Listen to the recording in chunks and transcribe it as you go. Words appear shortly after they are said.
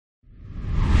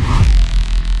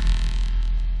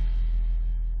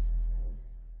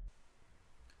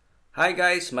Hi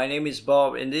guys, my name is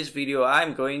Bob. In this video,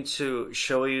 I'm going to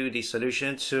show you the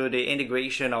solution to the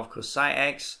integration of cosine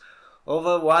x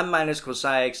over 1 minus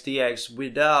cosine x dx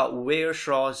without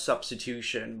Weierstrass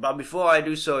substitution. But before I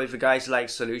do so, if you guys like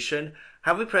solution,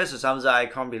 kindly press the thumbs up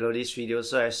icon below this video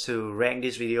so as to rank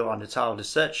this video on the top of the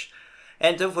search.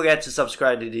 And don't forget to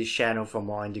subscribe to this channel for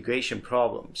more integration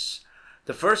problems.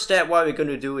 The first step what we're going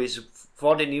to do is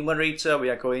for the numerator,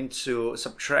 we are going to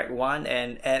subtract 1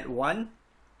 and add 1.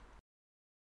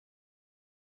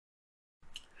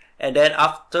 And then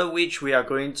after which we are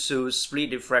going to split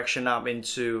the fraction up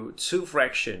into two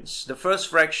fractions. The first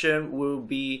fraction will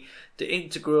be the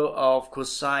integral of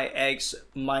cosine x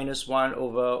minus 1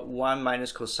 over 1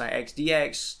 minus cosine x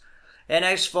dx. And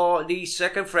as for the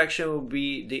second fraction will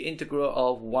be the integral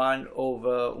of 1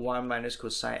 over 1 minus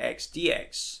cosine x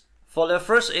dx. For the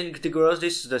first integral,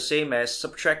 this is the same as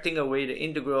subtracting away the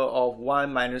integral of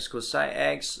 1 minus cosine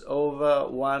x over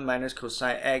 1 minus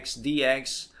cosine x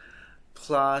dx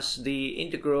plus the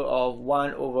integral of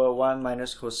 1 over 1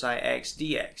 minus cosine x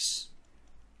dx.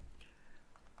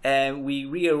 And we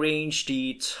rearrange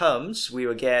the terms, we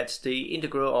will get the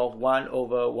integral of 1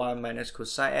 over 1 minus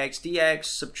cosine x dx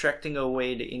subtracting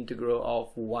away the integral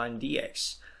of 1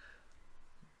 dx.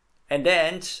 And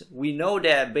then we know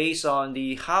that based on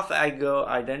the half-angle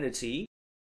identity,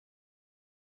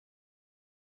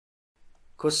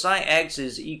 cosine x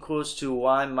is equals to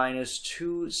 1 minus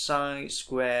 2 sine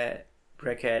squared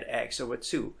bracket x over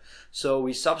 2. So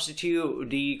we substitute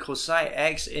the cosine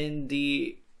x in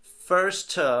the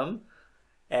first term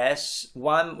as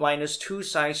 1 minus 2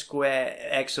 sine squared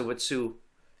x over 2,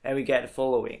 and we get the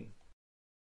following.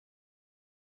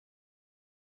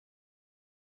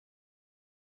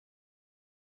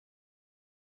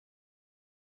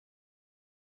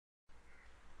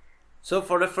 So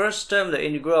for the first term, the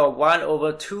integral of 1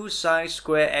 over 2 sine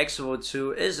squared x over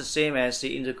 2 is the same as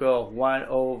the integral of 1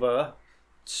 over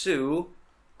 2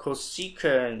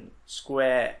 cosecant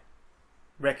squared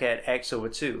bracket x over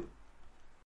 2.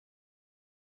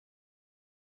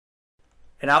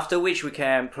 And after which we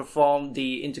can perform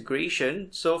the integration.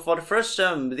 So for the first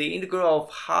term, the integral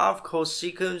of half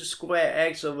cosecant squared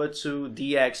x over 2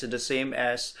 dx is the same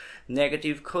as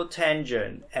negative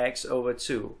cotangent x over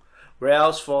 2.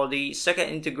 Whereas for the second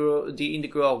integral, the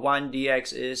integral of 1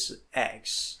 dx is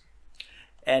x.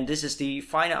 And this is the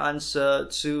final answer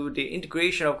to the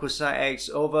integration of cosine x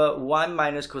over 1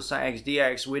 minus cosine x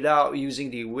dx without using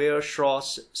the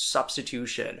Weierstrass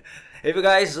substitution. If you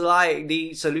guys like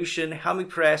the solution, help me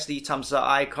press the thumbs up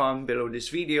icon below this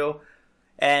video.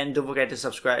 And don't forget to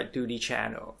subscribe to the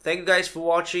channel. Thank you guys for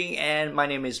watching, and my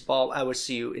name is Bob. I will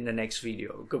see you in the next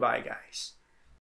video. Goodbye guys.